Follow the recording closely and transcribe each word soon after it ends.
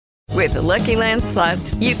With the Lucky Land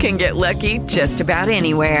Slots, you can get lucky just about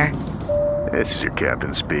anywhere. This is your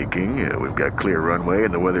captain speaking. We've got clear runway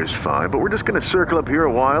and the weather's fine, but we're just going to circle up here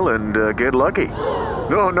a while and get lucky.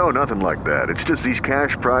 No, nothing like that. It's just these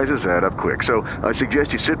cash prizes add up quick. So I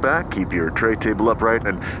suggest you sit back, keep your tray table upright,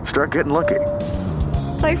 and start getting lucky.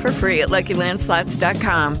 Play for free at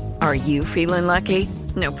LuckyLandSlots.com. Are you feeling lucky?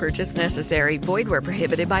 No purchase necessary. Void where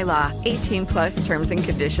prohibited by law. 18 plus terms and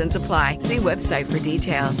conditions apply. See website for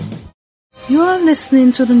details. You are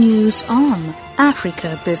listening to the news on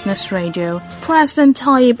Africa Business Radio. President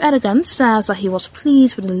Tayyip Erdogan says that he was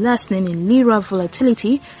pleased with the lessening in lira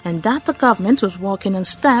volatility and that the government was working on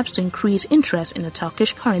steps to increase interest in the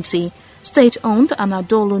Turkish currency. State-owned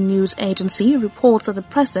Anadolu News Agency reports that the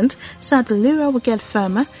president said the lira will get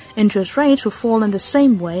firmer, interest rates will fall in the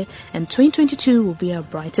same way, and 2022 will be our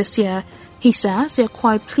brightest year. He says they are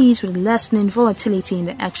quite pleased with the lessening volatility in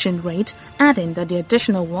the exchange rate, adding that the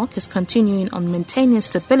additional work is continuing on maintaining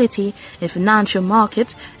stability in financial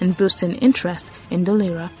markets and boosting interest in the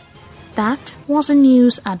lira. That was the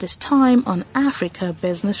news at this time on Africa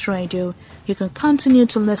Business Radio. You can continue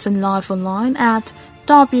to listen live online at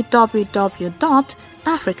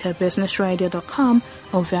www.africabusinessradio.com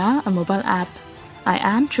or via a mobile app. I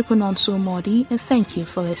am Chukunonso Modi and thank you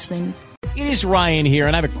for listening. It is Ryan here,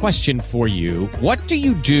 and I have a question for you. What do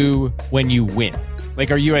you do when you win? Like,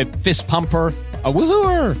 are you a fist pumper, a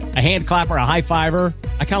woohooer, a hand clapper, a high fiver?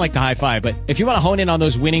 I kind of like the high five, but if you want to hone in on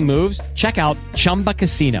those winning moves, check out Chumba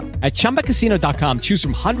Casino. At ChumbaCasino.com, choose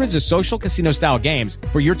from hundreds of social casino-style games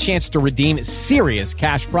for your chance to redeem serious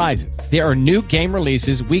cash prizes. There are new game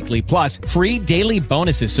releases weekly, plus free daily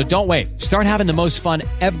bonuses, so don't wait. Start having the most fun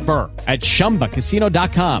ever at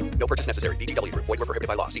ChumbaCasino.com. No purchase necessary. VGW Group. Void where prohibited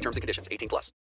by law. See terms and conditions. 18 plus.